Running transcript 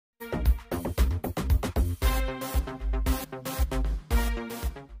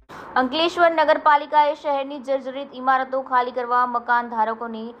અંકલેશ્વર નગરપાલિકાએ શહેરની જર્જરિત ઇમારતો ખાલી કરવા મકાન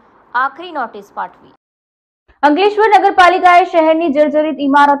ધારકોને આખરી નોટિસ પાઠવી. અંકલેશ્વર નગરપાલિકાએ શહેરની જર્જરિત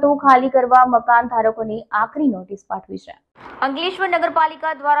ઇમારતો ખાલી કરવા મકાન ધારકોને આખરી નોટિસ પાઠવી છે. અંકલેશ્વર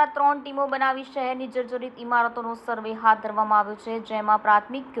નગરપાલિકા દ્વારા 3 ટીમો બનાવી શહેરની જર્જરિત ઇમારતોનો સર્વે હાથ ધરવામાં આવ્યો છે, જેમાં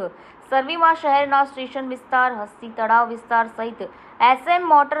પ્રાથમિક સર્વેમાં શહેરના સ્ટેશન વિસ્તાર, હસ્તી તળાવ વિસ્તાર સહિત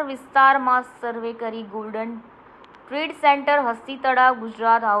SM મોટર વિસ્તારમાં સર્વે કરી ગોલ્ડન ટ્રેડ સેન્ટર, હસ્તી તળાવ,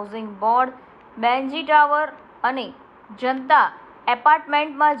 ગુજરાત હાઉસિંગ બોર્ડ, બેન્જી ટાવર અને જનતા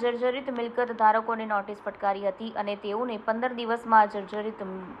એપાર્ટમેન્ટમાં જર્જરિત મિલકત ધારકોને નોટિસ ફટકારી હતી અને તેઓને 15 દિવસમાં જર્જરિત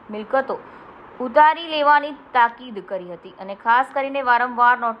મિલકતો ઉતારી લેવાની તાકીદ કરી હતી અને ખાસ કરીને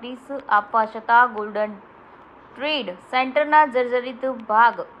વારંવાર નોટિસ આપવા છતાં ગોલ્ડન ટ્રેડ સેન્ટરના જર્જરિત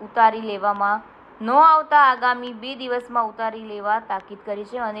ભાગ ઉતારી લેવામાં ન આવતા આગામી 2 દિવસમાં ઉતારી લેવા તાકીદ કરી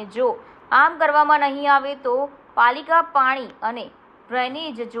છે અને જો આમ કરવામાં નહીં આવે તો પાલિકા પાણી અને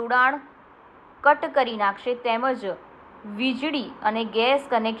ડ્રેનેજ જોડાણ કટ કરી નાખશે તેમજ વીજળી અને ગેસ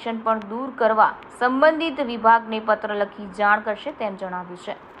કનેક્શન પણ દૂર કરવા સંબંધિત વિભાગને પત્ર લખી જાણ કરશે તેમ જણાવ્યું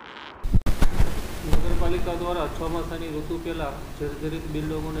છે. નગરપાલિકા દ્વારા ચોમાસાની ઋતુ પહેલાં જર્જરિત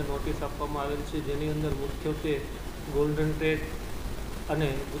બિલ્ડિંગોને નોટિસ આપવામાં આવેલ છે, જેની અંદર મુખ્યત્વે ગોલ્ડન ટ્રેડ અને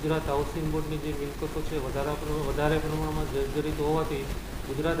ગુજરાત હાઉસિંગ બોર્ડની જે મિલકતો છે વધારે પ્રમાણમાં જર્જરિત હોવાથી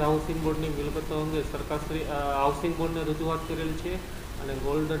ગુજરાત હાઉસિંગ બોર્ડની મિલકતો અંગે સરકારશ્રી હાઉસિંગ બોર્ડને રજૂઆત કરેલ છે અને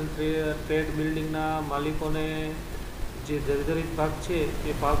ગોલ્ડન ટ્રેડ બિલ્ડિંગના માલિકોને જે જર્જરિત ભાગ છે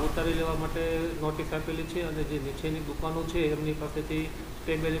એ ભાગ ઉતારી લેવા માટે નોટિસ આપેલી છે અને જે નીચેની દુકાનો છે એમની પાસેથી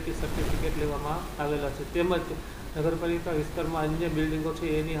સ્ટેબિલિટી સર્ટિફિકેટ લેવામાં આવેલા છે. તેમજ નગરપાલિકા વિસ્તારમાં અન્ય બિલ્ડિંગો છે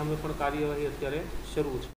એની સામે પણ કાર્યવાહી અત્યારે શરૂ છે.